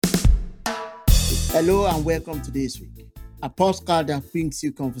Hello and welcome to This Week, a podcast that brings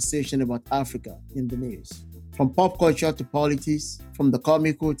you conversation about Africa in the news. From pop culture to politics, from the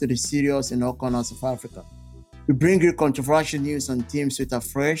comical to the serious in all corners of Africa. We bring you controversial news on themes with a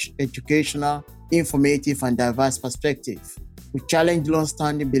fresh, educational, informative, and diverse perspective. We challenge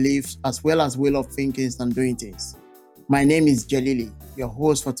long-standing beliefs as well as way of thinking and doing things. My name is Jalili, your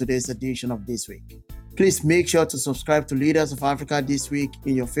host for today's edition of This Week. Please make sure to subscribe to Leaders of Africa This Week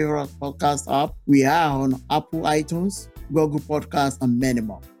in your favorite podcast app. We are on Apple iTunes, Google Podcasts, and many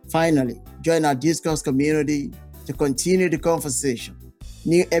more. Finally, join our Discourse community to continue the conversation.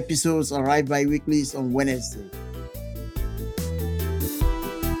 New episodes arrive bi-weekly on Wednesday.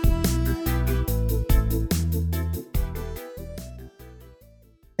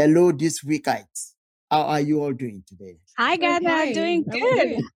 Hello, This Weekites. How are you all doing today? Hi, Ghana. I'm doing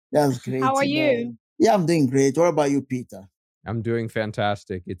good. That's great. How are to know. you? Yeah, I'm doing great. What about you, Peter? I'm doing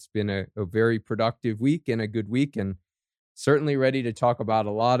fantastic. It's been a very productive week and a good week, and certainly ready to talk about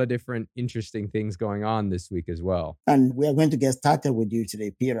a lot of different interesting things going on this week as well. And we are going to get started with you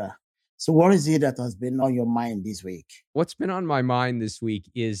today, Peter. So what is it that has been on your mind this week? What's been on my mind this week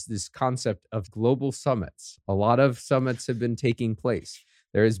is this concept of global summits. A lot of summits have been taking place.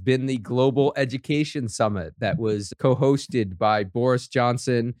 There has been the Global Education Summit that was co-hosted by Boris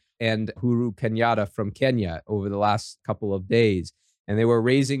Johnson and Uhuru Kenyatta from Kenya over the last couple of days. And they were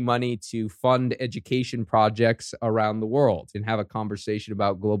raising money to fund education projects around the world and have a conversation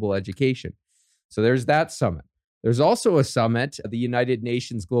about global education. So there's that summit. There's also a summit, the United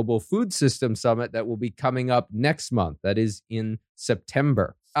Nations Global Food System Summit, that will be coming up next month. That is in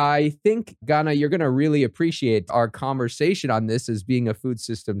September. I think, Ghana, you're going to really appreciate our conversation on this as being a food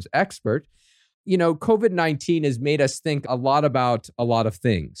systems expert. You know, COVID-19 has made us think a lot about a lot of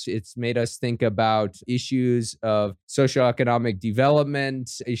things. It's made us think about issues of socioeconomic development,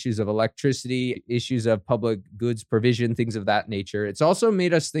 issues of electricity, issues of public goods provision, things of that nature. It's also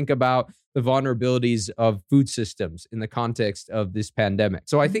made us think about the vulnerabilities of food systems in the context of this pandemic.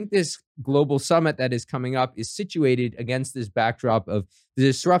 So I think this global summit that is coming up is situated against this backdrop of the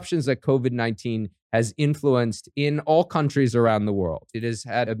disruptions that COVID-19 has influenced in all countries around the world. It has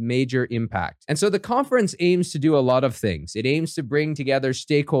had a major impact. And so the conference aims to do a lot of things. It aims to bring together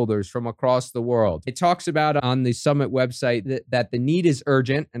stakeholders from across the world. It talks about on the summit website that the need is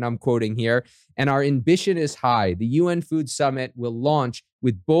urgent, and I'm quoting here, and our ambition is high. The UN Food Summit will launch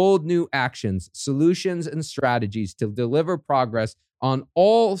with bold new actions, solutions, and strategies to deliver progress on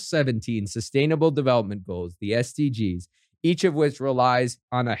all 17 Sustainable Development Goals, the SDGs, each of which relies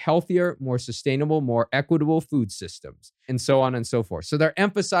on a healthier, more sustainable, more equitable food systems, and so on and so forth. So they're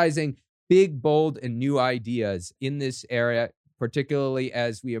emphasizing big, bold, and new ideas in this area, particularly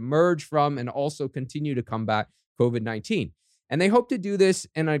as we emerge from and also continue to combat COVID-19. And they hope to do this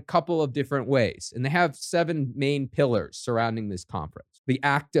in a couple of different ways. And they have 7 main pillars surrounding this conference. The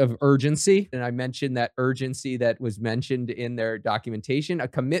act of urgency, and I mentioned that urgency that was mentioned in their documentation, a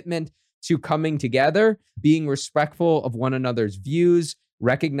commitment to coming together, being respectful of one another's views,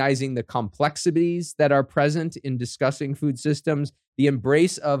 recognizing the complexities that are present in discussing food systems, the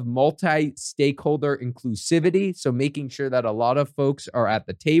embrace of multi-stakeholder inclusivity, so making sure that a lot of folks are at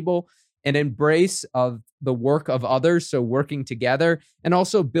the table, an embrace of the work of others, so working together, and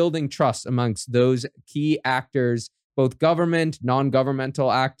also building trust amongst those key actors, both government,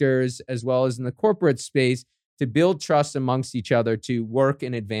 non-governmental actors, as well as in the corporate space, to build trust amongst each other to work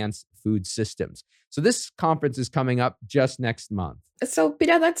and advance food systems. So this conference is coming up just next month. So,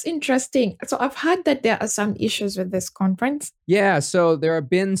 Peter, that's interesting. So I've heard that there are some issues with this conference. Yeah, so there have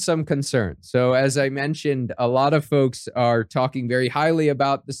been some concerns. So as I mentioned, a lot of folks are talking very highly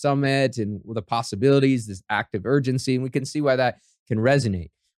about the summit and the possibilities, this act of urgency, and we can see why that can resonate.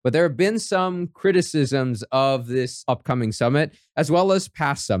 But there have been some criticisms of this upcoming summit, as well as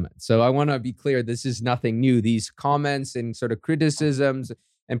past summits. So I want to be clear, this is nothing new. These comments and sort of criticisms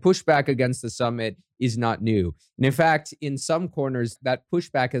and pushback against the summit is not new. And in fact, in some corners, that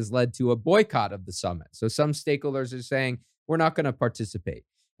pushback has led to a boycott of the summit. So some stakeholders are saying, we're not going to participate.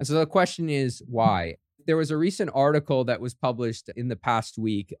 And so the question is, why? There was a recent article that was published in the past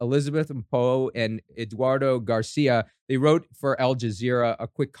week. Elizabeth Mpo and Eduardo Garcia, they wrote for Al Jazeera a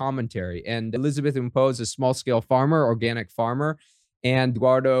quick commentary. And Elizabeth Mpo is a small-scale farmer, organic farmer. And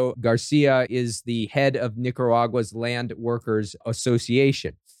Eduardo Garcia is the head of Nicaragua's Land Workers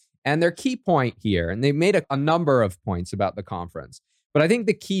Association. And their key point here, and they made a number of points about the conference, but I think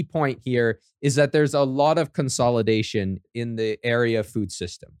the key point here is that there's a lot of consolidation in the area of food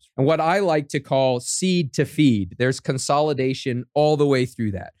systems. And what I like to call seed to feed, there's consolidation all the way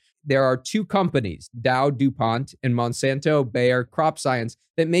through that. there are two companies, Dow DuPont and Monsanto Bayer Crop Science,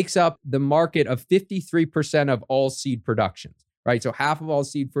 that makes up the market of 53% of all seed productions, right? So half of all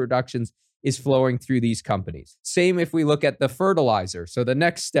seed productions is flowing through these companies. Same if we look at the fertilizer. So the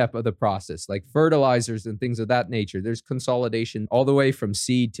next step of the process, like fertilizers and things of that nature, there's consolidation all the way from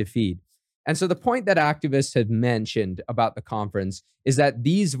seed to feed. And so the point that activists had mentioned about the conference is that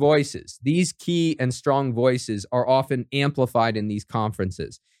these voices, these key and strong voices, are often amplified in these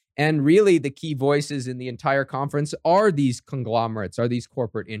conferences. And really, the key voices in the entire conference are these conglomerates, are these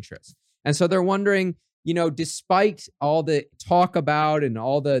corporate interests. And so they're wondering, despite all the talk about and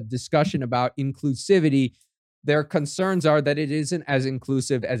all the discussion about inclusivity, their concerns are that it isn't as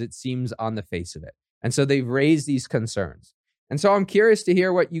inclusive as it seems on the face of it. And so they've raised these concerns. And so I'm curious to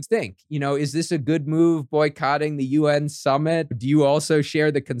hear what you think. Is this a good move, boycotting the UN summit? Do you also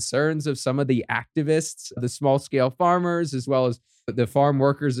share the concerns of some of the activists, the small scale farmers, as well as the farm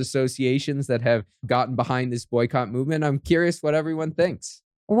workers associations that have gotten behind this boycott movement? I'm curious what everyone thinks.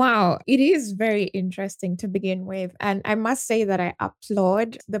 Wow, it is very interesting to begin with. And I must say that I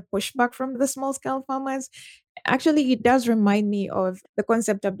applaud the pushback from the small scale farmers. Actually, it does remind me of the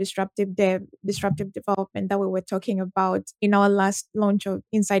concept of disruptive development that we were talking about in our last launch of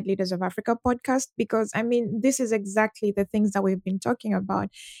Inside Leaders of Africa podcast, because this is exactly the things that we've been talking about.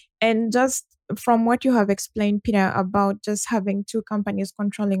 And just from what you have explained, Peter, about just having two companies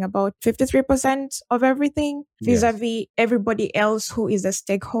controlling about 53% of everything vis-a-vis everybody else who is a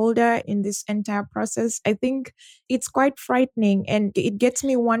stakeholder in this entire process, I think it's quite frightening. And it gets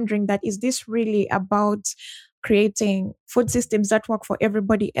me wondering that, is this really about creating food systems that work for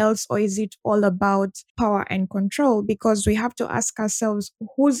everybody else, or is it all about power and control? Because we have to ask ourselves,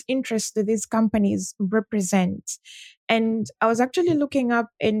 whose interests do these companies represent? And I was actually looking up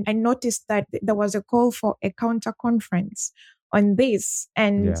and I noticed that there was a call for a counter conference on this.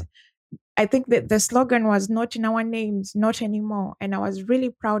 And I think that the slogan was "Not in our names, not anymore." And I was really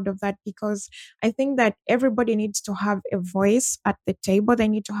proud of that, because I think that everybody needs to have a voice at the table. They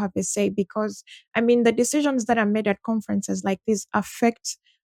need to have a say, because the decisions that are made at conferences like this affect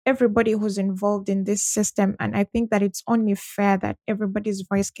everybody who's involved in this system. And I think that it's only fair that everybody's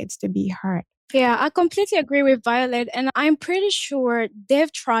voice gets to be heard. Yeah, I completely agree with Violet. And I'm pretty sure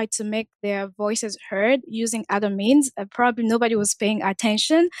they've tried to make their voices heard using other means. Probably nobody was paying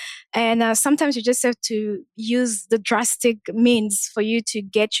attention. And sometimes you just have to use the drastic means for you to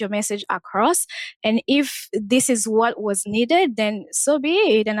get your message across. And if this is what was needed, then so be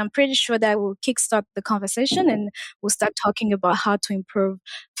it. And I'm pretty sure that will kickstart the conversation and we'll start talking about how to improve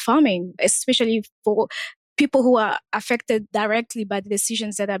farming, especially for people who are affected directly by the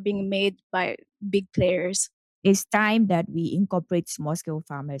decisions that are being made by big players. It's time that we incorporate small-scale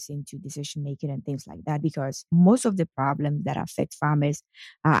farmers into decision-making and things like that, because most of the problems that affect farmers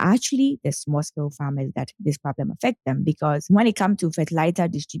are actually the small-scale farmers that this problem affect them. Because when it comes to fertilizer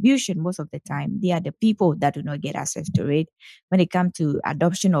distribution, most of the time, they are the people that do not get access to it. When it comes to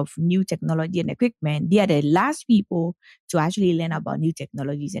adoption of new technology and equipment, they are the last people to actually learn about new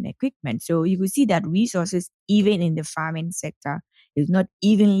technologies and equipment. So you can see that resources, even in the farming sector, is not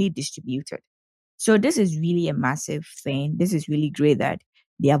evenly distributed. So this is really a massive thing. This is really great that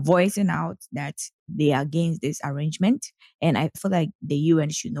they are voicing out that they are against this arrangement. And I feel like the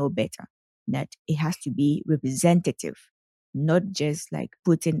UN should know better, that it has to be representative, not just like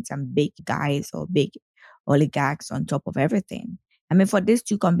putting some big guys or big oligarchs on top of everything. For these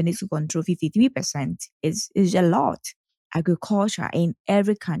two companies to control 53% is a lot. Agriculture in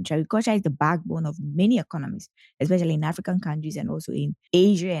every country. Agriculture is the backbone of many economies, especially in African countries and also in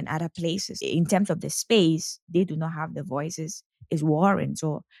Asia and other places. In terms of the space, they do not have the voices. It's worrying.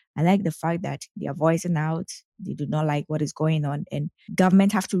 So I like the fact that they are voicing out. They do not like what is going on, and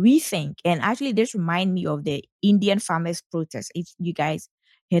government have to rethink. And actually, this reminds me of the Indian farmers' protest. If you guys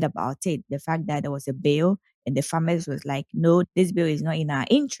heard about it, the fact that there was a bill and the farmers was like, no, this bill is not in our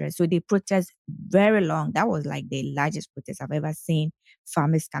interest. So they protest very long. That was like the largest protest I've ever seen,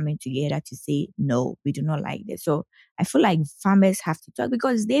 farmers coming together to say, no, we do not like this. So I feel like farmers have to talk,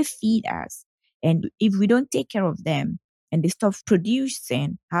 because they feed us. And if we don't take care of them and they stop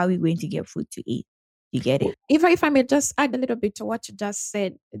producing, how are we going to get food to eat? You get it? If I may just add a little bit to what you just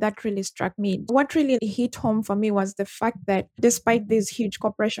said, that really struck me. What really hit home for me was the fact that despite these huge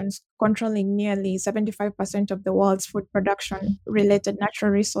corporations controlling nearly 75% of the world's food production related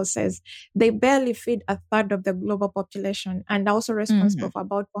natural resources, they barely feed a third of the global population and are also responsible for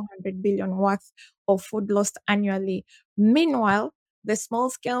about 400 billion worth of food lost annually. Meanwhile, the small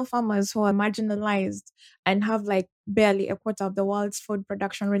scale farmers who are marginalized and have like barely a quarter of the world's food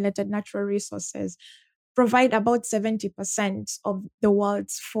production related natural resources provide about 70% of the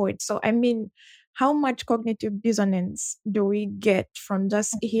world's food. So, I mean, how much cognitive dissonance do we get from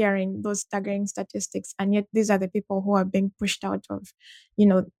just hearing those staggering statistics? And yet these are the people who are being pushed out of,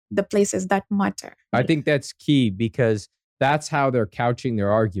 the places that matter. I think that's key because that's how they're couching their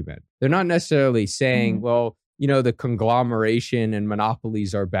argument. They're not necessarily saying, well, the conglomeration and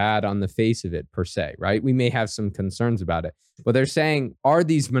monopolies are bad on the face of it per se, right? We may have some concerns about it, but they're saying, are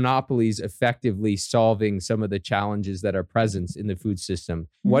these monopolies effectively solving some of the challenges that are present in the food system?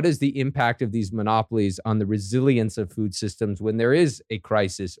 What is the impact of these monopolies on the resilience of food systems when there is a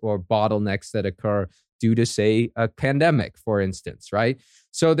crisis or bottlenecks that occur due to, say, a pandemic, for instance, right?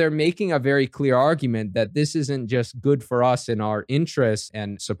 So they're making a very clear argument that this isn't just good for us in our interests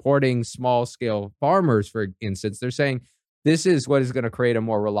and supporting small scale farmers, for instance. They're saying this is what is going to create a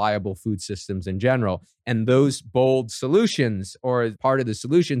more reliable food systems in general. And those bold solutions, or part of the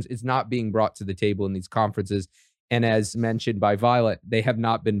solutions, is not being brought to the table in these conferences. And as mentioned by Violet, they have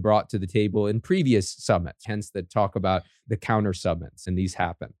not been brought to the table in previous summits, hence the talk about the counter summits, and these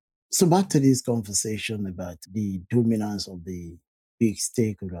happen. So back to this conversation about the dominance of the big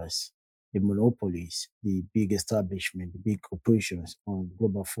stakeholders, the monopolies, the big establishment, the big corporations on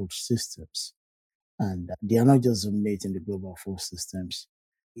global food systems. And they are not just dominating the global food systems.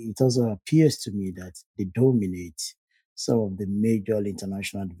 It also appears to me that they dominate some of the major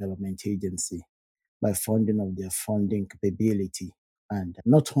international development agencies by funding of their funding capability. And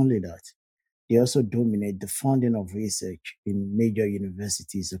not only that, they also dominate the funding of research in major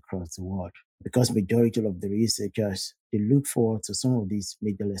universities across the world because majority of the researchers, they look forward to some of these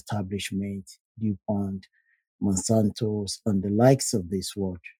major establishments, DuPont, Monsanto's, and the likes of this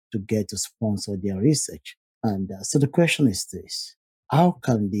world to get to sponsor their research. And so the question is this: how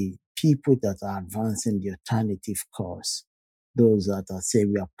can the people that are advancing the alternative cause, those that are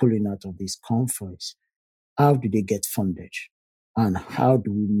saying we are pulling out of this conference, how do they get funded? And how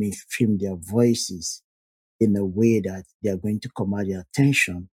do we mainstream their voices in a way that they are going to command the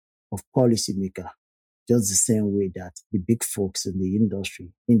attention of policymakers, just the same way that the big folks in the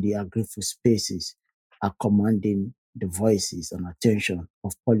industry, in the agri-food spaces, are commanding the voices and attention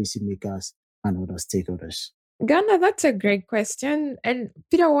of policymakers and other stakeholders? Ghana, that's a great question. And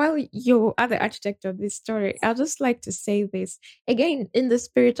Peter, while you are the architect of this story, I'd just like to say this again in the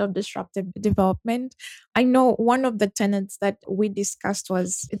spirit of disruptive development. I know one of the tenets that we discussed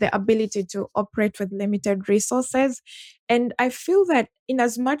was the ability to operate with limited resources. And I feel that in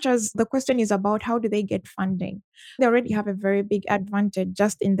as much as the question is about how do they get funding, they already have a very big advantage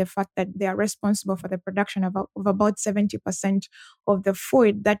just in the fact that they are responsible for the production of about 70% of the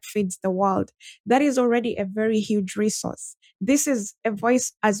food that feeds the world. That is already a very huge resource. This is a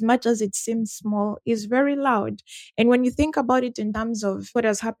voice, as much as it seems small, is very loud. And when you think about it in terms of what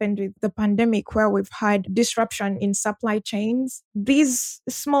has happened with the pandemic, where we've had disruption in supply chains, these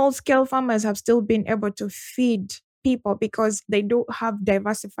small scale farmers have still been able to feed people because they do have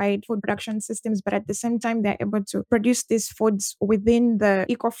diversified food production systems, but at the same time, they're able to produce these foods within the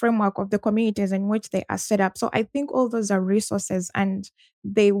eco framework of the communities in which they are set up. So I think all those are resources and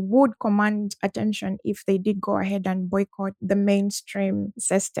they would command attention if they did go ahead and boycott the mainstream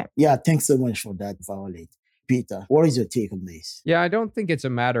system. Yeah, thanks so much for that, Violet. Peter, what is your take on this? Yeah, I don't think it's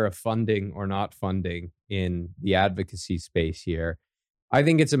a matter of funding or not funding in the advocacy space here. I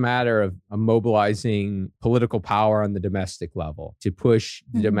think it's a matter of mobilizing political power on the domestic level to push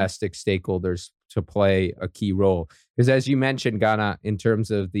the domestic stakeholders to play a key role. Because as you mentioned, Ghana, in terms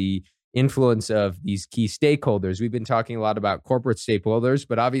of the influence of these key stakeholders, we've been talking a lot about corporate stakeholders,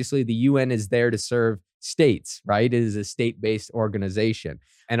 but obviously the UN is there to serve states, right? It is a state-based organization.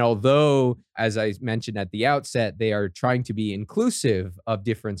 And although, as I mentioned at the outset, they are trying to be inclusive of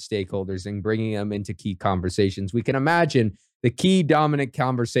different stakeholders and bringing them into key conversations, we can imagine the key dominant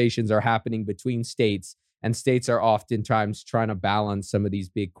conversations are happening between states, and states are oftentimes trying to balance some of these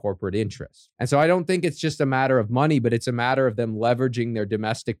big corporate interests. And so I don't think it's just a matter of money, but it's a matter of them leveraging their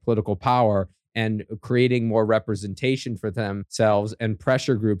domestic political power and creating more representation for themselves and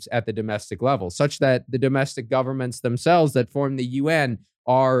pressure groups at the domestic level, such that the domestic governments themselves that form the UN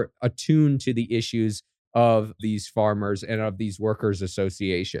are attuned to the issues of these farmers and of these workers'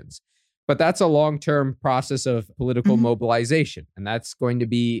 associations. But that's a long-term process of political mobilization, and that's going to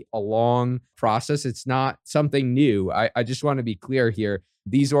be a long process. It's not something new. I just want to be clear here.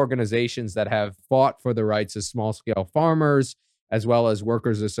 These organizations that have fought for the rights of small-scale farmers, as well as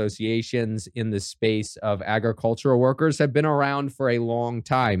workers' associations in the space of agricultural workers, have been around for a long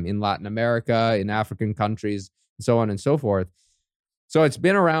time in Latin America, in African countries, and so on and so forth. So it's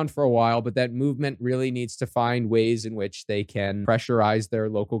been around for a while, but that movement really needs to find ways in which they can pressurize their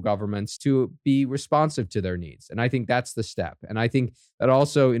local governments to be responsive to their needs. And I think that's the step. And I think that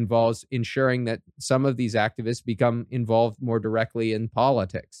also involves ensuring that some of these activists become involved more directly in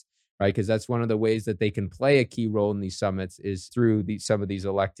politics, right? Because that's one of the ways that they can play a key role in these summits is through some of these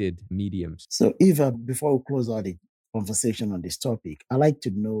elected mediums. So, Eva, before we close out the conversation on this topic, I'd like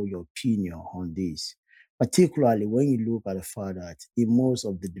to know your opinion on this, particularly when you look at the fact that in most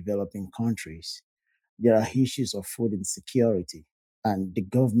of the developing countries, there are issues of food insecurity, and the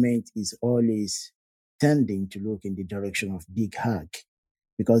government is always tending to look in the direction of big ag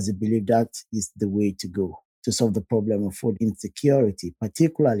because they believe that is the way to go to solve the problem of food insecurity,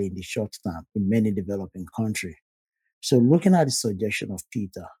 particularly in the short term in many developing countries. So looking at the suggestion of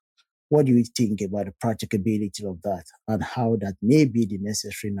Peter, what do you think about the practicability of that and how that may be the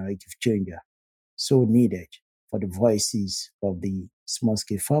necessary narrative changer so needed for the voices of the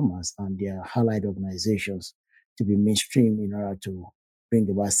small-scale farmers and their allied organizations to be mainstream in order to bring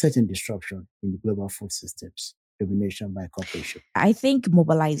about certain disruption in the global food systems, domination by corporation? I think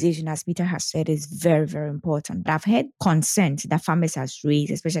mobilization, as Peter has said, is very, very important. I've heard consent that farmers have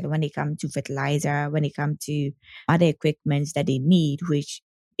raised, especially when it comes to fertilizer, when it comes to other equipment that they need, which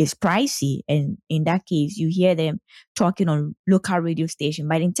is pricey. And in that case, you hear them talking on local radio station.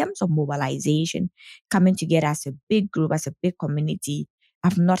 But in terms of mobilization, coming together as a big group, as a big community,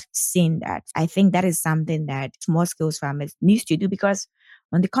 I've not seen that. I think that is something that small-scale farmers needs to do because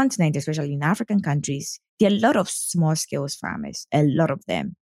on the continent, especially in African countries, there are a lot of small-scale farmers, a lot of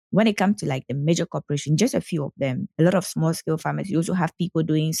them. When it comes to like the major corporation, just a few of them, a lot of small-scale farmers. You also have people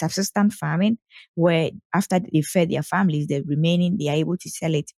doing subsistence farming where after they fed their families, the remaining, they are able to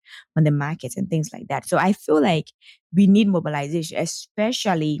sell it on the market and things like that. So I feel like we need mobilization,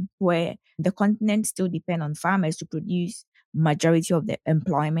 especially where the continent still depend on farmers to produce majority of the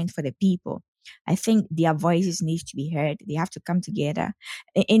employment for the people. I think their voices need to be heard. They have to come together.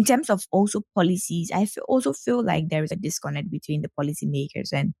 In terms of also policies, I also feel like there is a disconnect between the policymakers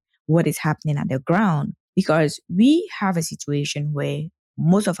and what is happening at the ground because we have a situation where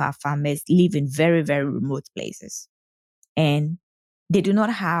most of our farmers live in very, very remote places and they do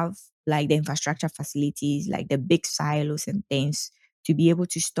not have like the infrastructure facilities, like the big silos and things to be able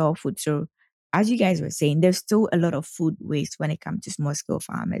to store food. So as you guys were saying, there's still a lot of food waste when it comes to small-scale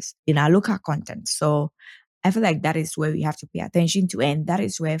farmers in our local content. So I feel like that is where we have to pay attention to, and that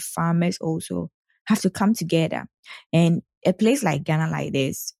is where farmers also have to come together. And a place like Ghana like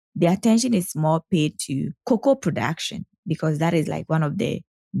this, the attention is more paid to cocoa production because that is like one of the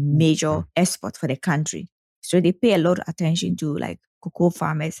major exports for the country. So they pay a lot of attention to like cocoa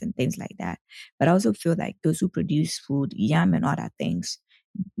farmers and things like that. But I also feel like those who produce food, yam and other things,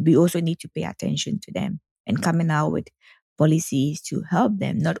 we also need to pay attention to them and coming out with policies to help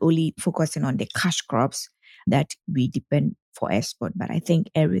them, not only focusing on the cash crops that we depend for export, but I think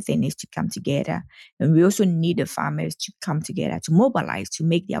everything needs to come together. And we also need the farmers to come together, to mobilize, to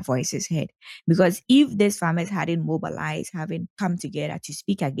make their voices heard. Because if these farmers hadn't mobilized, haven't come together to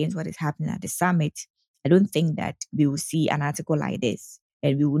speak against what is happening at the summit, I don't think that we will see an article like this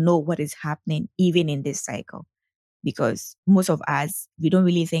and we will know what is happening even in this cycle. Because most of us, we don't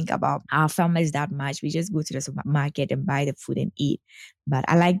really think about our farmers that much. We just go to the supermarket and buy the food and eat. But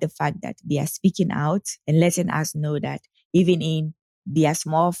I like the fact that they are speaking out and letting us know that even in their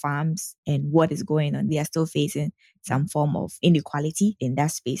small farms and what is going on, they are still facing some form of inequality in that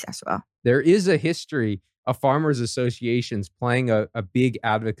space as well. There is a history of farmers associations playing a big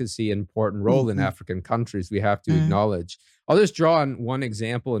advocacy and important role in African countries, we have to acknowledge. I'll just draw on one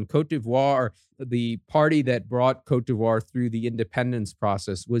example. In Cote d'Ivoire, the party that brought Cote d'Ivoire through the independence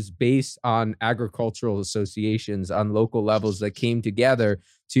process was based on agricultural associations on local levels that came together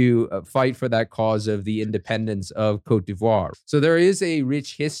to fight for that cause of the independence of Cote d'Ivoire. So there is a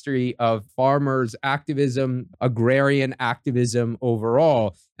rich history of farmers' activism, agrarian activism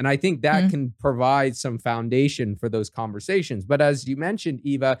overall. And I think that can provide some foundation for those conversations. But as you mentioned,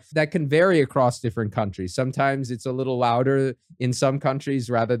 Eva, that can vary across different countries. Sometimes it's a little louder in some countries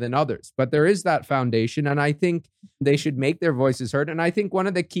rather than others. But there is that foundation, and I think they should make their voices heard. And I think one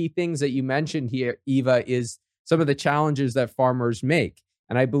of the key things that you mentioned here, Eva, is some of the challenges that farmers make.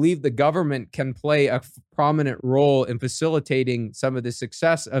 And I believe the government can play a prominent role in facilitating some of the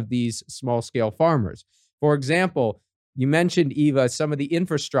success of these small-scale farmers. For example, you mentioned, Eva, some of the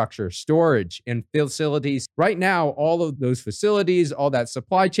infrastructure, storage, and facilities. Right now, all of those facilities, all that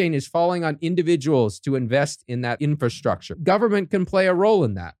supply chain is falling on individuals to invest in that infrastructure. Government can play a role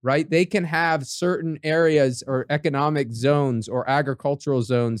in that, right? They can have certain areas or economic zones or agricultural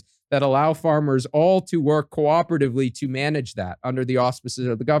zones that allow farmers all to work cooperatively to manage that under the auspices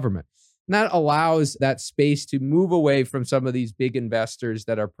of the government. And that allows that space to move away from some of these big investors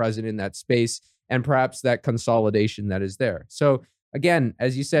that are present in that space and perhaps that consolidation that is there. So again,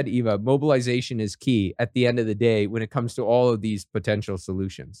 as you said, Eva, mobilization is key at the end of the day when it comes to all of these potential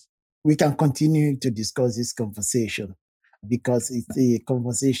solutions. We can continue to discuss this conversation because it's a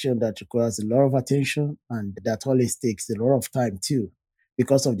conversation that requires a lot of attention and that always takes a lot of time too,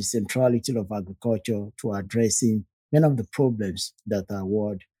 because of the centrality of agriculture to addressing many of the problems that our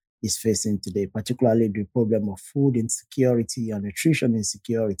world is facing today, particularly the problem of food insecurity and nutrition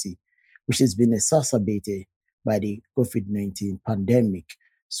insecurity, which has been exacerbated by the COVID-19 pandemic.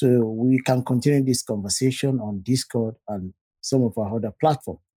 So we can continue this conversation on Discord and some of our other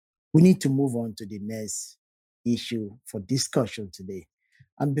platforms. We need to move on to the next issue for discussion today.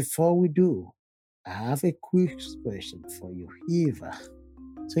 And before we do, I have a quick question for you, Eva.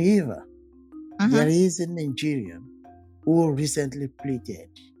 So Eva, there is a Nigerian who recently pleaded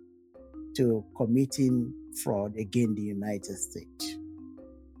to committing fraud against the United States.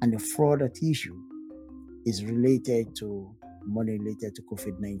 And the fraud at issue is related to money related to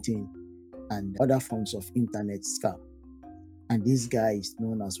COVID-19 and other forms of internet scam. And this guy is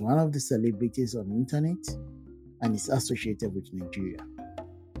known as one of the celebrities on the internet and is associated with Nigeria.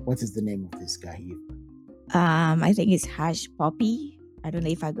 What is the name of this guy here? I think it's Hush Puppy. I don't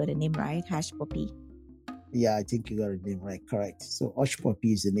know if I got the name right. Hush Puppy. Yeah, I think you got the name right. Correct. So Hush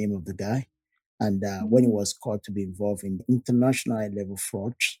Puppy is the name of the guy. And when he was caught to be involved in international level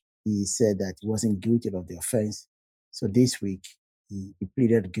fraud, he said that he wasn't guilty of the offense. So this week, he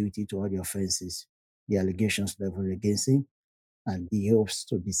pleaded guilty to all the offenses, the allegations leveled against him, and he hopes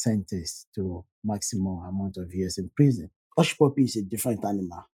to be sentenced to maximum amount of years in prison. Hush Puppy is a different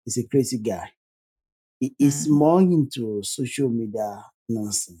animal. He's a crazy guy. He is more into social media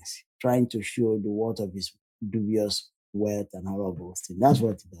nonsense, trying to show the worth of his dubious wealth and all of those things. That's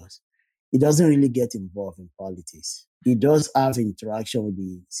what he does. He doesn't really get involved in politics. He does have interaction with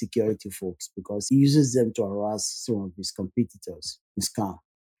the security folks because he uses them to harass some of his competitors in scam.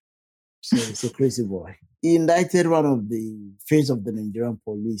 So he's a crazy boy. He indicted one of the face of the Nigerian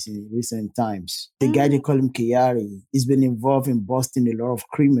police in recent times. The guy they call him Kyari. He's been involved in busting a lot of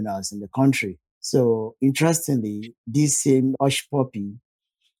criminals in the country. So interestingly, this same Hush Puppy,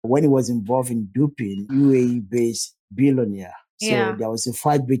 when he was involved in duping UAE-based billionaire, so there was a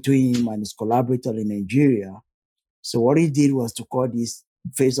fight between him and his collaborator in Nigeria. So what he did was to call this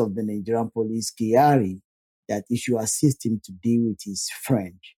face of the Nigerian police, Kyari, that he should assist him to deal with his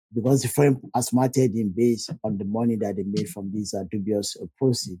friend, because the friend outsmarted him based on the money that they made from these dubious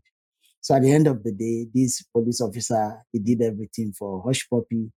proceeds. So at the end of the day, this police officer, he did everything for Hush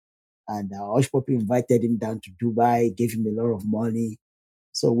Puppy, and Hush Puppy invited him down to Dubai, gave him a lot of money.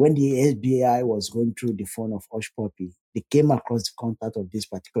 So when the FBI was going through the phone of Hush Puppy, they came across the contact of this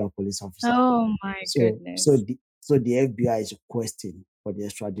particular police officer. Oh my goodness. So the FBI is requesting for the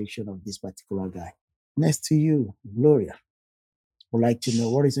extradition of this particular guy. Next to you, Gloria. Would like to know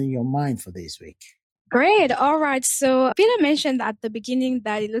what is in your mind for this week. Great. All right. So Peter mentioned at the beginning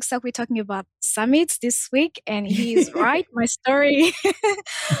that it looks like we're talking about summits this week, and he's right. My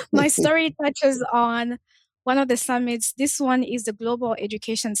story touches on one of the summits. This one is the Global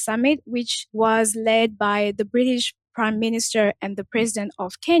Education Summit, which was led by the British Prime Minister and the President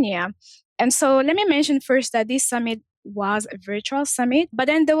of Kenya. And so let me mention first that this summit was a virtual summit, but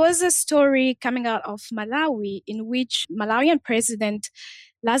then there was a story coming out of Malawi in which Malawian President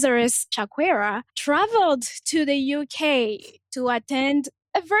Lazarus Chakwera traveled to the UK to attend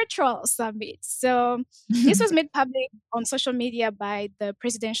a virtual summit. So this was made public on social media by the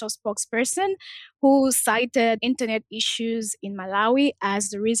presidential spokesperson, who cited internet issues in Malawi as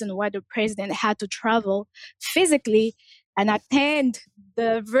the reason why the president had to travel physically and attend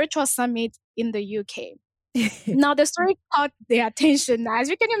the virtual summit in the UK. Now, the story caught the attention, as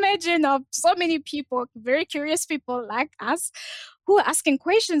you can imagine, of so many people, very curious people like us, who are asking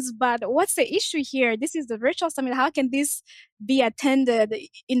questions. But what's the issue here? This is the virtual summit. How can this be attended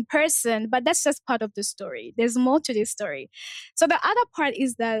in person? But that's just part of the story. There's more to this story. So the other part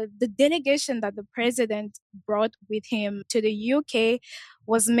is that the delegation that the president brought with him to the UK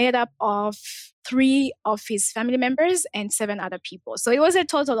was made up of 3 of his family members and 7 other people. So it was a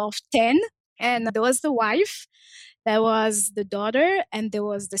total of 10. And there was the wife, there was the daughter, and there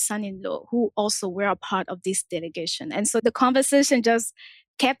was the son-in-law, who also were a part of this delegation. And so the conversation just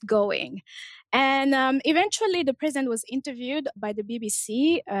kept going. And eventually the president was interviewed by the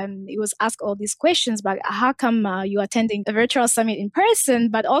BBC. He was asked all these questions, but how come you're attending a virtual summit in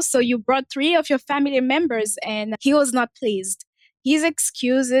person, but also you brought 3 of your family members? And he was not pleased. His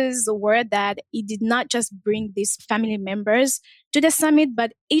excuses were that he did not just bring these family members to the summit,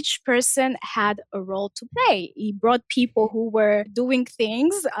 but each person had a role to play. He brought people who were doing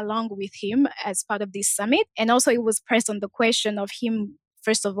things along with him as part of this summit. And also, it was pressed on the question of him,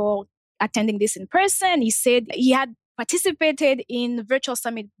 first of all, attending this in person. He said he had participated in virtual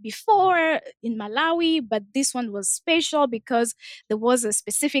summit before in Malawi, but this one was special because there was a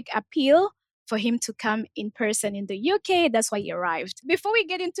specific appeal for him to come in person in the UK. That's why he arrived. Before we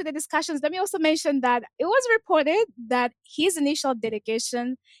get into the discussions, let me also mention that it was reported that his initial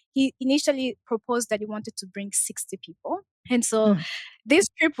delegation, he initially proposed that he wanted to bring 60 people. And so this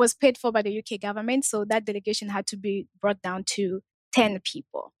trip was paid for by the UK government. So that delegation had to be brought down to 10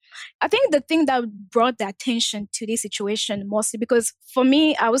 people. I think the thing that brought the attention to this situation mostly because for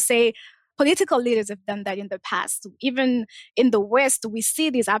me, I would say political leaders have done that in the past. Even in the West, we see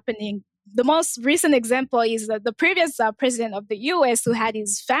this happening. The most recent example is the previous president of the US who had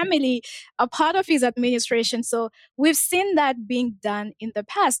his family a part of his administration. So we've seen that being done in the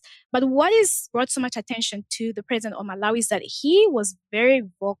past. But what is brought so much attention to the president of Malawi is that he was very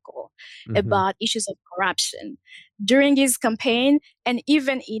vocal about issues of corruption during his campaign and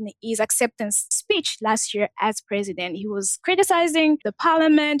even in his acceptance speech last year as president. He was criticizing the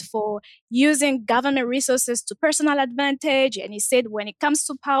parliament for using government resources to personal advantage. And he said when it comes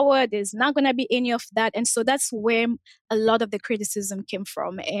to power, there's not going to be any of that. And so that's where a lot of the criticism came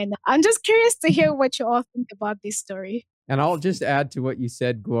from. And I'm just curious to hear what you all think about this story. And I'll just add to what you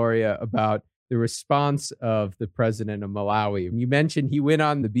said, Gloria, about the response of the president of Malawi. You mentioned he went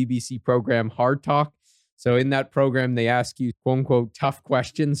on the BBC program Hard Talk. So in that program, they ask you, quote unquote, tough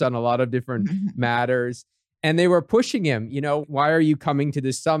questions on a lot of different matters. And they were pushing him, why are you coming to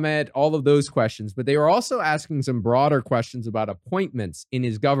this summit? All of those questions. But they were also asking some broader questions about appointments in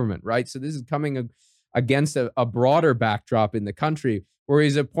his government, right? So this is coming against a broader backdrop in the country where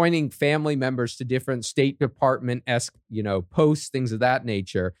he's appointing family members to different State Department-esque, posts, things of that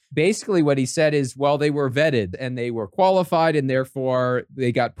nature. Basically, what he said is, well, they were vetted and they were qualified and therefore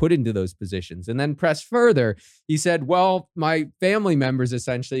they got put into those positions. And then press further, he said, well, my family members,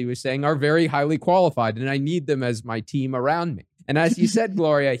 essentially, he was saying, are very highly qualified and I need them as my team around me. And as you said,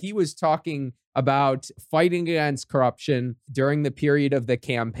 Gloria, he was talking about fighting against corruption during the period of the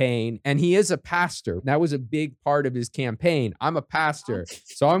campaign. And he is a pastor. That was a big part of his campaign. I'm a pastor,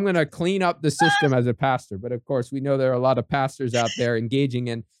 so I'm going to clean up the system as a pastor. But of course, we know there are a lot of pastors out there engaging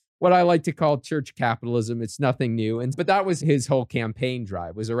in what I like to call church capitalism. It's nothing new. But that was his whole campaign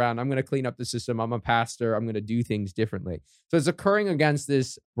drive, was around, I'm going to clean up the system. I'm a pastor. I'm going to do things differently. So it's occurring against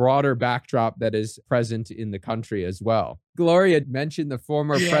this broader backdrop that is present in the country as well. Gloria mentioned the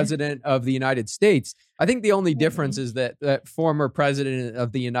former president of the United States. I think the only difference is that that former president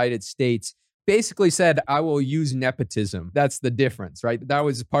of the United States basically said, I will use nepotism. That's the difference, right? That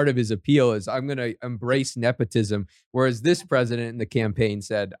was part of his appeal, is I'm going to embrace nepotism. Whereas this president in the campaign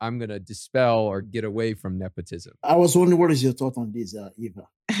said, I'm going to dispel or get away from nepotism. I was wondering, what is your thought on this,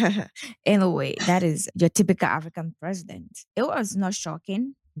 Eva? In a way, that is your typical African president. It was not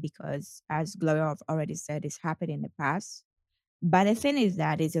shocking because, as Gloria already said, it's happened in the past. But the thing is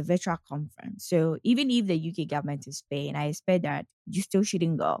that it's a virtual conference. So even if the UK government is paying, I expect that you still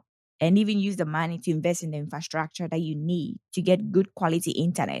shouldn't go and even use the money to invest in the infrastructure that you need to get good quality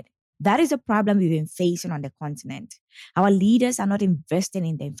internet. That is a problem we've been facing on the continent. Our leaders are not investing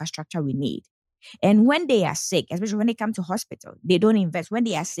in the infrastructure we need. And when they are sick, especially when they come to hospital, they don't invest. When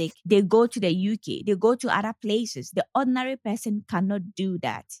they are sick, they go to the UK, they go to other places. The ordinary person cannot do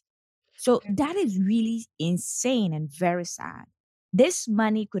that. So that is really insane and very sad. This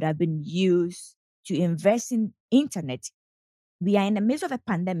money could have been used to invest in internet. We are in the midst of a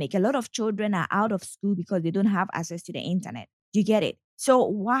pandemic. A lot of children are out of school because they don't have access to the internet. You get it? So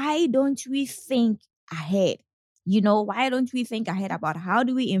why don't we think ahead? Why don't we think ahead about how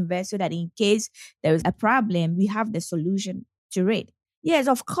do we invest so that in case there is a problem, we have the solution to it? Yes,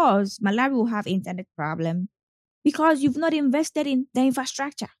 of course, Malawi will have internet problem because you've not invested in the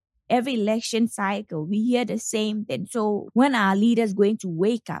infrastructure. Every election cycle, we hear the same thing. So when are leaders going to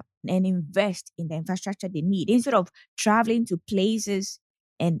wake up and invest in the infrastructure they need instead of traveling to places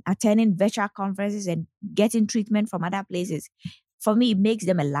and attending virtual conferences and getting treatment from other places? For me, it makes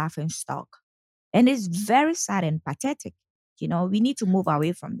them a laughing stock. And it's very sad and pathetic. We need to move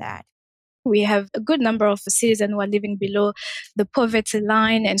away from that. We have a good number of citizens who are living below the poverty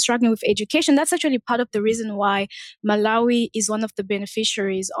line and struggling with education. That's actually part of the reason why Malawi is one of the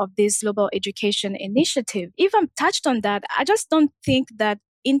beneficiaries of this global education initiative. Even touched on that, I just don't think that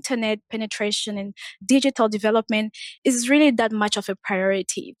internet penetration and digital development is really that much of a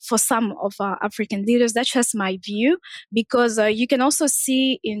priority for some of our African leaders. That's just my view, because you can also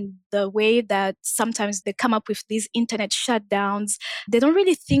see in the way that sometimes they come up with these internet shutdowns. They don't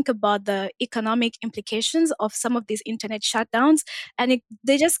really think about the economic implications of some of these internet shutdowns, and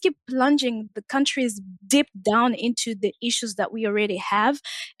they just keep plunging the countries deep down into the issues that we already have.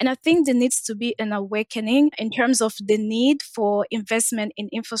 And I think there needs to be an awakening in terms of the need for investment in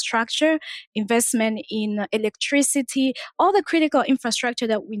infrastructure, investment in electricity, all the critical infrastructure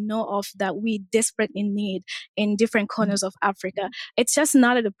that we know of that we desperately need in different corners of Africa. It's just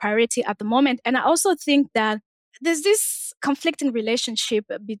not a priority at the moment. And I also think that there's this conflicting relationship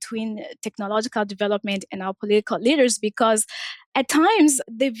between technological development and our political leaders, because at times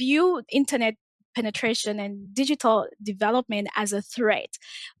they view internet penetration and digital development as a threat.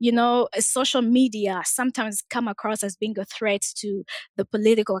 Social media sometimes come across as being a threat to the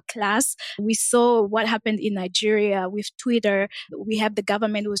political class. We saw what happened in Nigeria with Twitter. We have the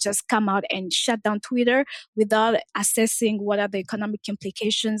government who's just come out and shut down Twitter without assessing what are the economic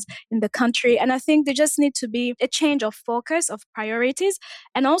implications in the country. And I think there just need to be a change of focus, of priorities,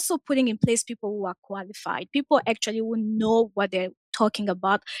 and also putting in place people who are qualified, people actually who know what they're talking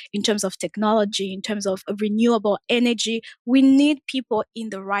about in terms of technology, in terms of renewable energy. We need people in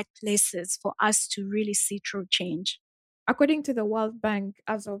the right places for us to really see true change. According to the World Bank,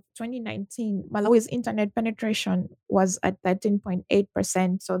 as of 2019, Malawi's internet penetration was at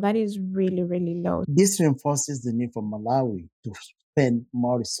 13.8%. So that is really, really low. This reinforces the need for Malawi to spend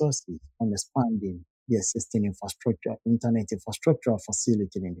more resources on expanding the existing infrastructure, internet infrastructure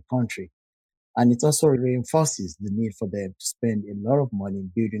facility in the country. And it also reinforces the need for them to spend a lot of money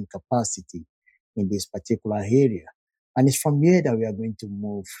building capacity in this particular area. And it's from here that we are going to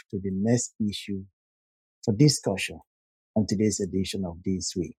move to the next issue for discussion on today's edition of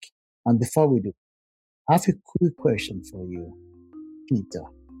This Week. And before we do, I have a quick question for you, Peter.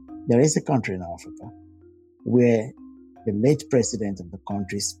 There is a country in Africa where the late president of the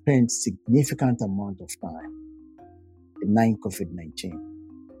country spent significant amount of time denying COVID-19.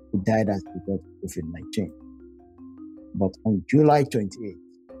 He died as a result of COVID-19. But on July 28th,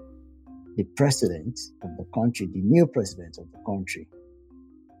 the president of the country, the new president of the country,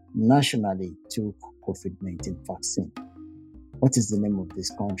 nationally took COVID-19 vaccine. What is the name of this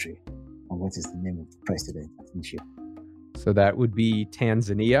country? And what is the name of the president of Asia? So that would be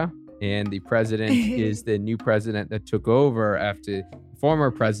Tanzania. And the president is the new president that took over after the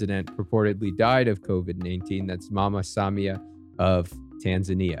former president purportedly died of COVID-19. That's Mama Samia of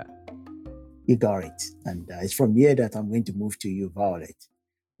Tanzania. You got it. And it's from here that I'm going to move to you, Violet.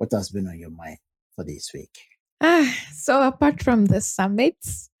 What has been on your mind for this week? So apart from the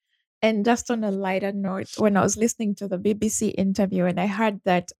summits, and just on a lighter note, when I was listening to the BBC interview and I heard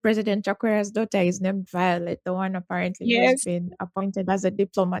that President Chakwera's daughter is named Violet, the one apparently who's been appointed as a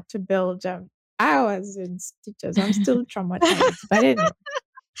diplomat to Belgium, I was in stitches. I'm still traumatized. But anyway.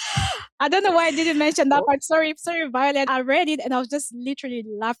 I don't know why I didn't mention that part. Sorry, Violet. I read it and I was just literally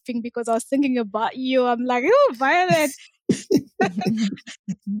laughing because I was thinking about you. I'm like, oh, Violet.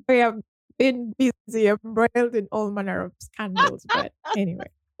 We have been busy, embroiled in all manner of scandals. But anyway,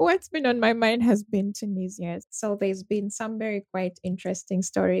 what's been on my mind has been Tunisia. So there's been some very quite interesting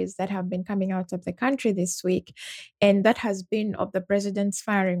stories that have been coming out of the country this week. And that has been of the president's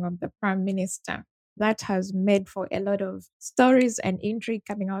firing of the prime minister. That has made for a lot of stories and intrigue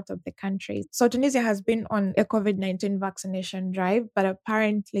coming out of the country. So Tunisia has been on a COVID-19 vaccination drive, but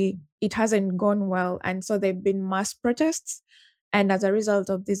apparently it hasn't gone well. And so there have been mass protests. And as a result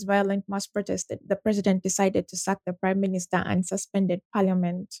of this violent mass protest, the president decided to sack the prime minister and suspended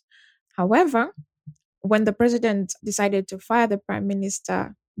parliament. However, when the president decided to fire the prime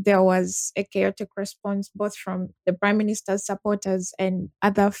minister, there was a chaotic response both from the prime minister's supporters and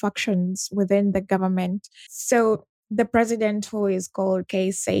other factions within the government. So the president, who is called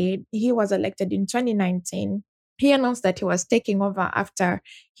Kais Saied, he was elected in 2019. He announced that he was taking over after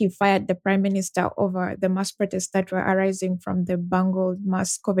he fired the prime minister over the mass protests that were arising from the bungled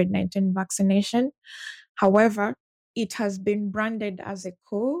mass COVID-19 vaccination. However, it has been branded as a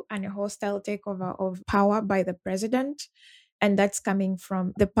coup and a hostile takeover of power by the president. And that's coming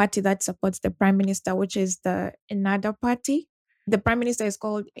from the party that supports the prime minister, which is the Ennahda party. The prime minister is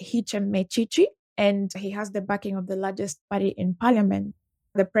called Hichem Mechichi, and he has the backing of the largest party in parliament.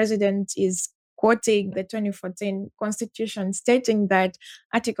 The president is quoting the 2014 constitution, stating that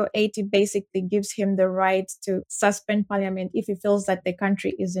Article 80 basically gives him the right to suspend parliament if he feels that the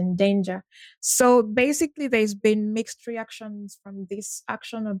country is in danger. So basically, there's been mixed reactions from this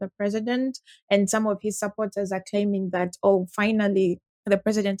action of the president, and some of his supporters are claiming that, oh, finally, the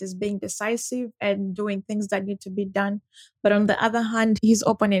president is being decisive and doing things that need to be done. But on the other hand, his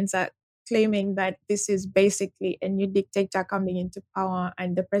opponents are claiming that this is basically a new dictator coming into power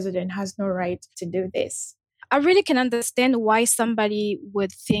and the president has no right to do this. I really can understand why somebody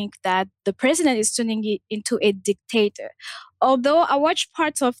would think that the president is turning it into a dictator. Although I watched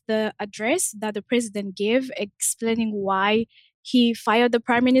parts of the address that the president gave explaining why he fired the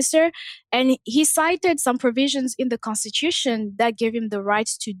prime minister, and he cited some provisions in the constitution that gave him the right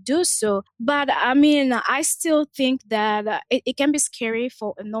to do so. But I mean, I still think that it can be scary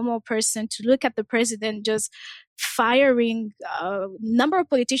for a normal person to look at the president just firing a number of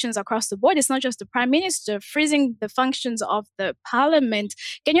politicians across the board. It's not just the prime minister, freezing the functions of the parliament.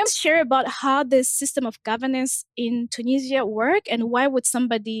 Can you share about how the system of governance in Tunisia work, and why would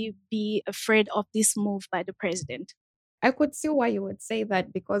somebody be afraid of this move by the president? I could see why you would say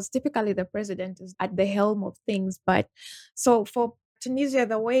that, because typically the president is at the helm of things. But so for Tunisia,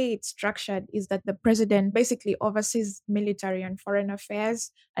 the way it's structured is that the president basically oversees military and foreign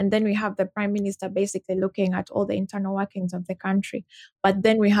affairs. And then we have the prime minister basically looking at all the internal workings of the country. But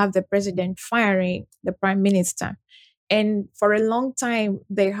then we have the president firing the prime minister. And for a long time,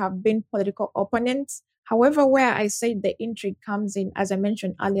 they have been political opponents. However, where I say the intrigue comes in, as I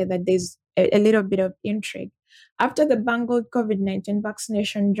mentioned earlier, that there's a little bit of intrigue. After the bungled COVID-19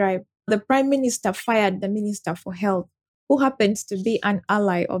 vaccination drive, the prime minister fired the minister for health, who happens to be an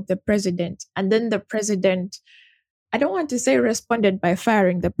ally of the president. And then the president, I don't want to say responded by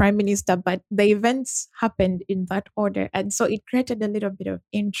firing the prime minister, but the events happened in that order. And so it created a little bit of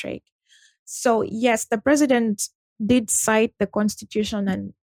intrigue. So yes, the president did cite the constitution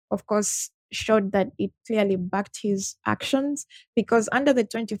and, of course, showed that it clearly backed his actions, because under the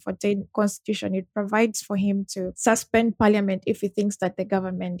 2014 constitution, it provides for him to suspend parliament if he thinks that the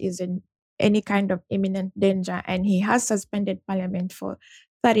government is in any kind of imminent danger. And he has suspended parliament for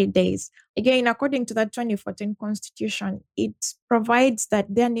 30 days. Again, according to that 2014 constitution, it provides that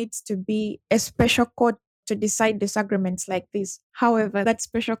there needs to be a special court to decide disagreements like this. However, that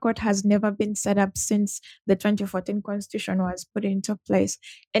special court has never been set up since the 2014 constitution was put into place.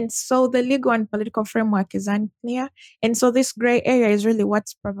 And so the legal and political framework is unclear. And so this gray area is really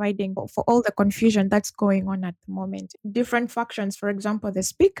what's providing for all the confusion that's going on at the moment. Different factions, for example, the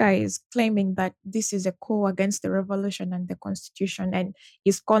speaker is claiming that this is a coup against the revolution and the constitution, and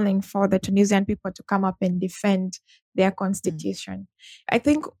is calling for the Tunisian people to come up and defend their constitution. I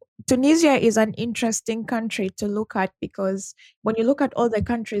think Tunisia is an interesting country to look at, because when you look at all the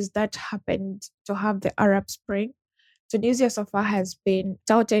countries that happened to have the Arab Spring, Tunisia so far has been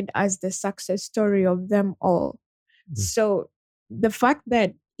touted as the success story of them all. So the fact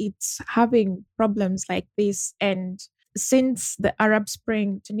that it's having problems like this, and since the Arab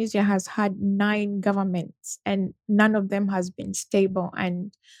Spring, Tunisia has had 9 governments and none of them has been stable,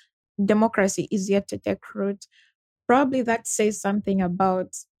 and democracy is yet to take root. Probably that says something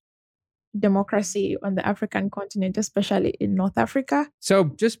about democracy on the African continent, especially in North Africa. So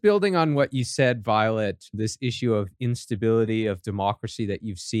just building on what you said, Violet, this issue of instability of democracy that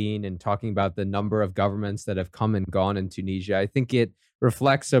you've seen, and talking about the number of governments that have come and gone in Tunisia, I think it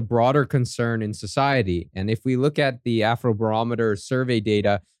reflects a broader concern in society. And if we look at the Afrobarometer survey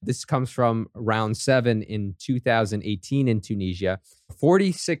data, this comes from round 7 in 2018 in Tunisia.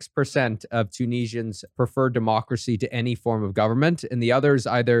 46% of Tunisians prefer democracy to any form of government, and the others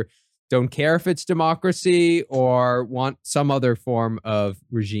either don't care if it's democracy or want some other form of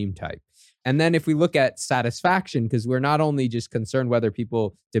regime type. And then if we look at satisfaction, because we're not only just concerned whether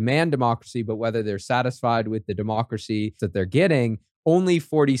people demand democracy, but whether they're satisfied with the democracy that they're getting, only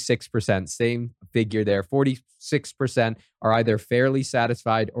 46%, same figure there, 46% are either fairly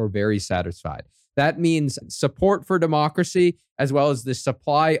satisfied or very satisfied. That means support for democracy as well as the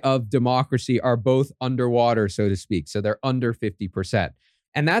supply of democracy are both underwater, so to speak. So they're under 50%.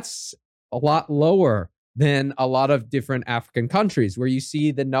 And that's a lot lower than a lot of different African countries, where you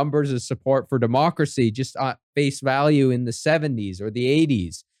see the numbers of support for democracy just at face value in the 70s or the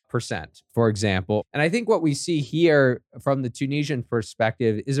 80s%, for example. And I think what we see here from the Tunisian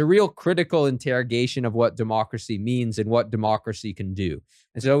perspective is a real critical interrogation of what democracy means and what democracy can do.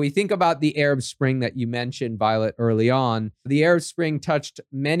 And so we think about the Arab Spring that you mentioned, Violet, early on. The Arab Spring touched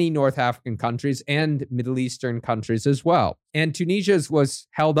many North African countries and Middle Eastern countries as well. And Tunisia's was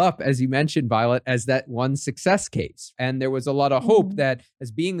held up, as you mentioned, Violet, as that one success case. And there was a lot of hope that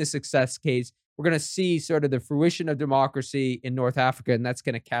as being the success case, we're going to see sort of the fruition of democracy in North Africa, and that's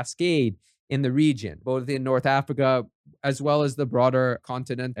going to cascade in the region, both in North Africa as well as the broader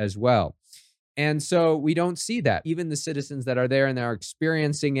continent as well. And so we don't see that. Even the citizens that are there and are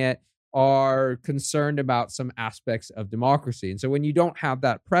experiencing it are concerned about some aspects of democracy. And so when you don't have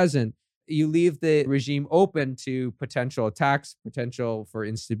that present, you leave the regime open to potential attacks, potential for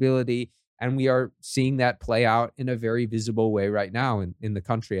instability. And we are seeing that play out in a very visible way right now in the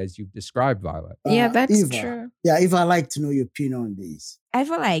country, as you've described, Violet. Yeah, that's Eva. true. Yeah, Eva, I'd like to know your opinion on this. I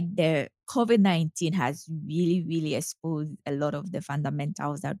feel like the COVID-19 has really, really exposed a lot of the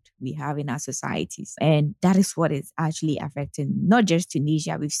fundamentals that we have in our societies. And that is what is actually affecting not just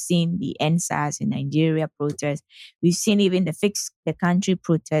Tunisia. We've seen the NSAS in Nigeria protests. We've seen even the Fix the Country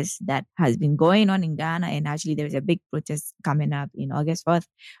protest that has been going on in Ghana. And actually, there's a big protest coming up in August 4th.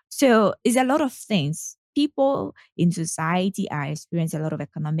 So it's a lot of things. People in society are experiencing a lot of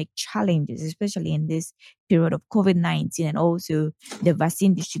economic challenges, especially in this period of COVID-19, and also the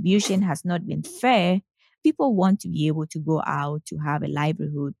vaccine distribution has not been fair. People want to be able to go out, to have a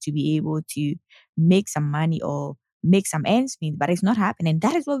livelihood, to be able to make some money or make some ends meet, but it's not happening.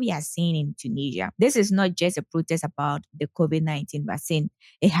 That is what we are seeing in Tunisia. This is not just a protest about the COVID-19 vaccine.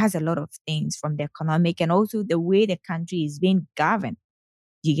 It has a lot of things from the economic and also the way the country is being governed.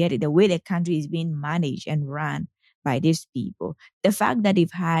 You get it? The way the country is being managed and run by these people. The fact that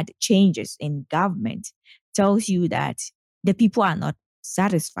they've had changes in government tells you that the people are not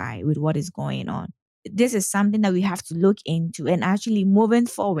satisfied with what is going on. This is something that we have to look into, and actually moving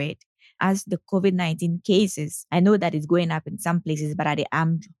forward as the COVID-19 cases. I know that it's going up in some places, but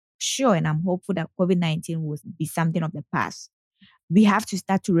I'm sure and I'm hopeful that COVID-19 will be something of the past. We have to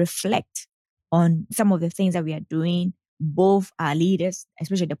start to reflect on some of the things that we are doing, both our leaders,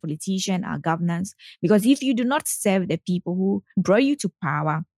 especially the politicians, our governance, because if you do not serve the people who brought you to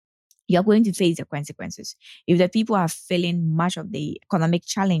power, you're going to face the consequences. If the people are feeling much of the economic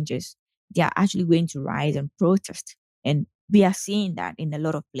challenges, they are actually going to rise and protest. And we are seeing that in a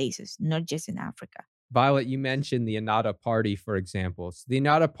lot of places, not just in Africa. Violet, you mentioned the Ennahda Party, for example. So the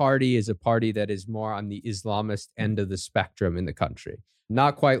Ennahda Party is a party that is more on the Islamist end of the spectrum in the country.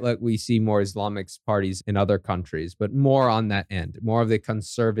 Not quite like we see more Islamic parties in other countries, but more on that end, more of the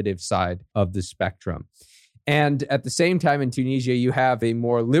conservative side of the spectrum. And at the same time in Tunisia, you have a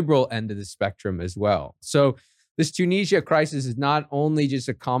more liberal end of the spectrum as well. So this Tunisia crisis is not only just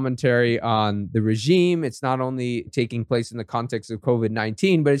a commentary on the regime, it's not only taking place in the context of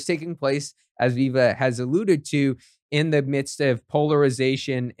COVID-19, but it's taking place, as Eva has alluded to, in the midst of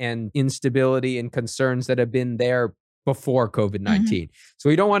polarization and instability and concerns that have been there before COVID-19. Mm-hmm. So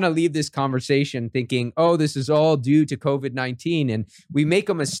we don't want to leave this conversation thinking, oh, this is all due to COVID-19. And we make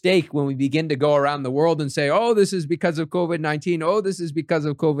a mistake when we begin to go around the world and say, oh, this is because of COVID-19. Oh, this is because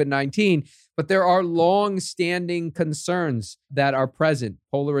of COVID-19. But there are long-standing concerns that are present.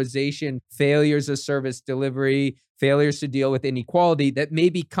 Polarization, failures of service delivery, failures to deal with inequality that may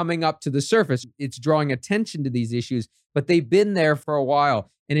be coming up to the surface. It's drawing attention to these issues, but they've been there for a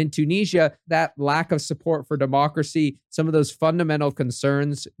while. And in Tunisia, that lack of support for democracy, some of those fundamental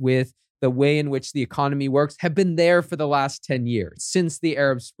concerns with the way in which the economy works have been there for the last 10 years, since the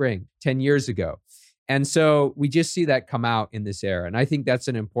Arab Spring 10 years ago. And so we just see that come out in this era. And I think that's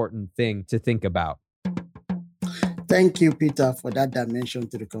an important thing to think about. Thank you, Peter, for that dimension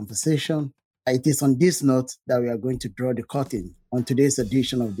to the conversation. It is on this note that we are going to draw the curtain on today's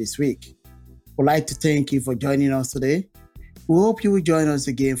edition of This Week. We'd like to thank you for joining us today. We hope you will join us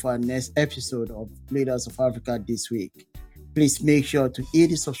again for our next episode of Leaders of Africa This Week. Please make sure to hit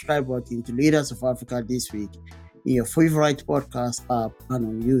the subscribe button to Leaders of Africa This Week in your favorite podcast app and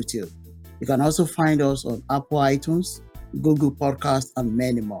on YouTube. You can also find us on Apple iTunes, Google Podcasts, and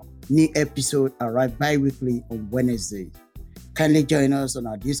many more. New episodes arrive bi-weekly on Wednesday. Kindly join us on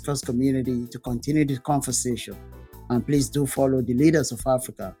our Discourse community to continue the conversation. And please do follow the Leaders of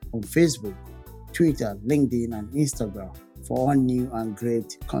Africa on Facebook, Twitter, LinkedIn, and Instagram for all new and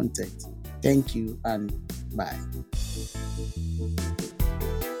great content. Thank you and bye.